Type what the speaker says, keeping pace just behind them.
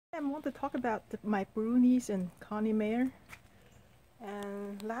I want to talk about my Bruni and Connie Mayer.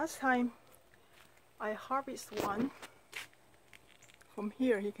 And last time I harvested one from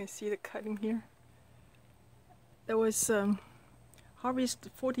here. You can see the cutting here. It was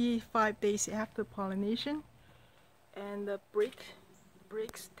harvested 45 days after pollination, and the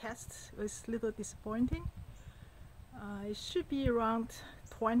Brix test was a little disappointing. It should be around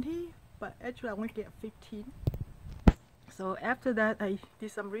 20, but actually I only get 15. So after that, I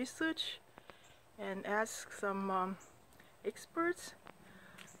did some research and asked some experts.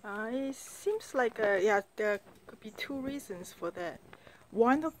 It seems like yeah, there could be two reasons for that.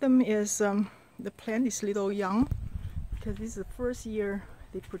 One of them is the plant is little young, because this is the first year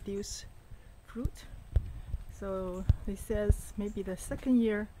they produce fruit. So they says maybe the second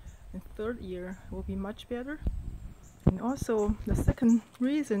year and third year will be much better. And also the second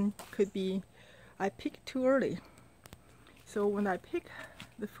reason could be I picked too early. So when I pick,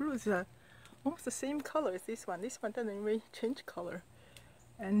 the fruits are almost the same color as this one. This one doesn't really change color.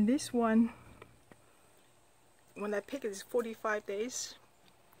 And this one, when I pick it, is 45 days.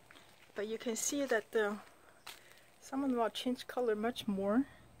 But you can see that some of them will change color much more.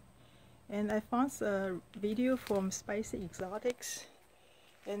 And I found a video from Spicy Exotics,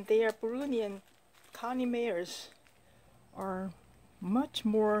 and their Bruni and Connie Mayers are much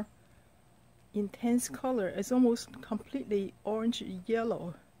more intense color. It's almost completely orange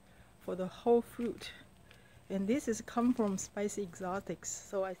yellow for the whole fruit. And this is come from Spicy Exotics,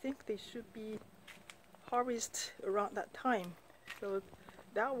 so I think they should be harvested around that time. So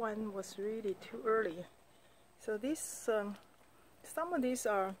that one was really too early. So this some of these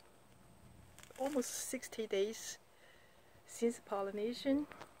are almost 60 days since pollination.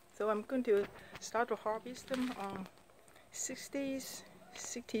 So I'm going to start to harvest them on 6 days,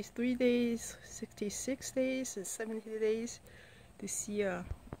 63 days, 66 days, and 70 days to see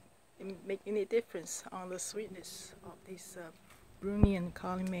make any difference on the sweetness of this Bruni and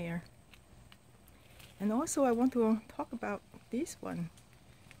Connie Mayer. And also I want to talk about this one.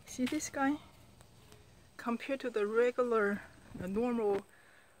 See this guy? Compared to the regular, the normal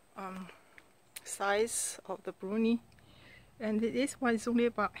size of the Bruni, and this one is only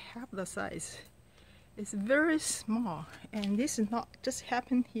about half the size. It's very small, and this is not just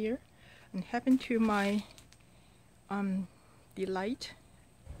happened here, and happened to my Delight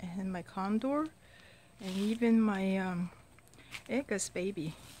and my Condor, and even my Agus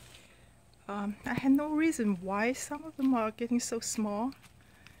baby. I had no reason why some of them are getting so small.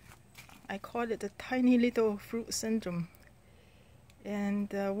 I call it the tiny little fruit syndrome. And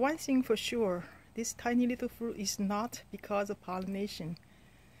one thing for sure, this tiny little fruit is not because of pollination,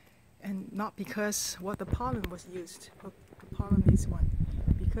 and not because what the pollen was used to pollinate this one.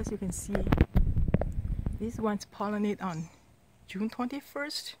 Because you can see these ones pollinate on June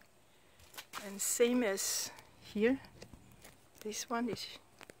 21st, and same as here, this one is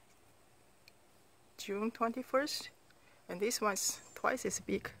June 21st, and this one's twice as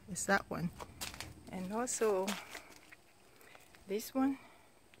big as that one. And also this one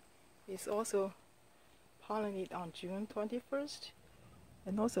is also pollinated on June 21st,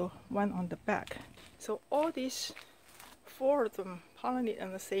 and also one on the back. So all these four of them pollinate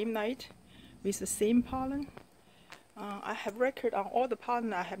on the same night with the same pollen. I have record on all the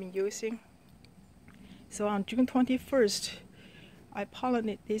pollen I have been using. So on June 21st, I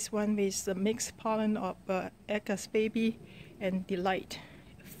pollinate this one with the mixed pollen of Agus baby and Delight,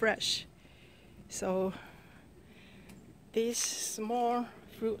 fresh. So this small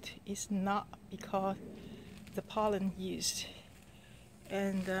fruit is not because the pollen used.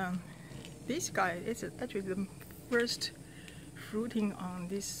 And this guy is actually the first fruiting on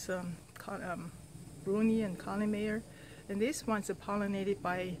this Bruni and Connie Mayer. And this one's pollinated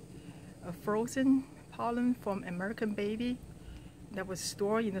by a frozen pollen from American baby that was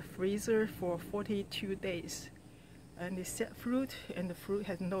stored in the freezer for 42 days. And they set fruit, and the fruit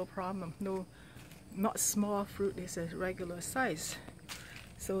has no problem. No, not small fruit, it's a regular size.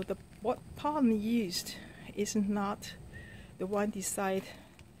 So what pollen used is not the one decide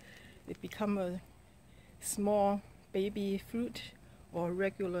it become a small baby fruit or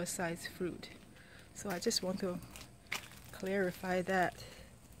regular size fruit. So I just want to clarify that.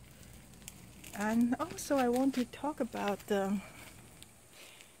 And also I want to talk about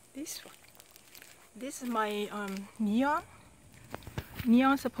this one. This is my Neon.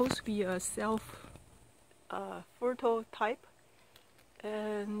 Neon is supposed to be a self-fertile type,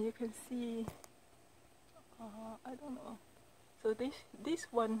 and you can see I don't know. So this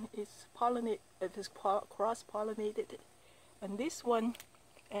one is pollinated. It is cross-pollinated, and this one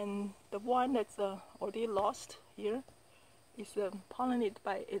and the one that's already lost here is pollinated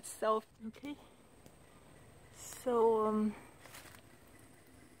by itself. Okay, so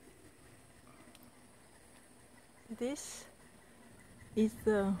this is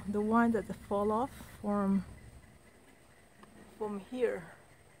the one that fall off from here.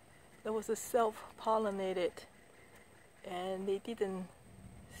 That was a self-pollinated, and they didn't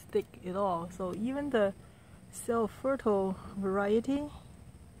stick at all. So even the self-fertile variety,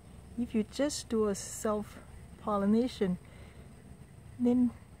 if you just do a self-pollination,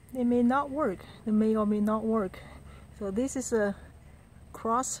 then they may not work. They may or may not work. So this is a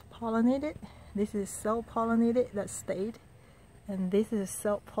cross-pollinated, this is self-pollinated that stayed, and this is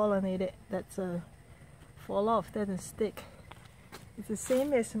self-pollinated that's fall off, doesn't stick. It's the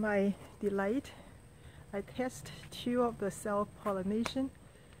same as my delight. I test 2 of the self-pollination,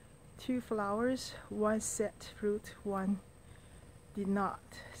 2 flowers, 1 set fruit, 1 did not.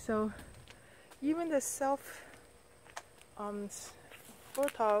 So even the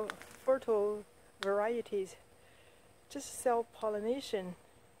fertile varieties, just self-pollination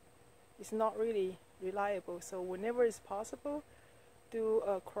is not really reliable. So whenever it's possible, do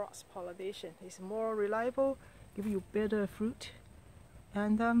a cross-pollination. It's more reliable, give you better fruit,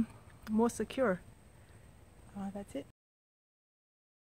 and more secure. That's it.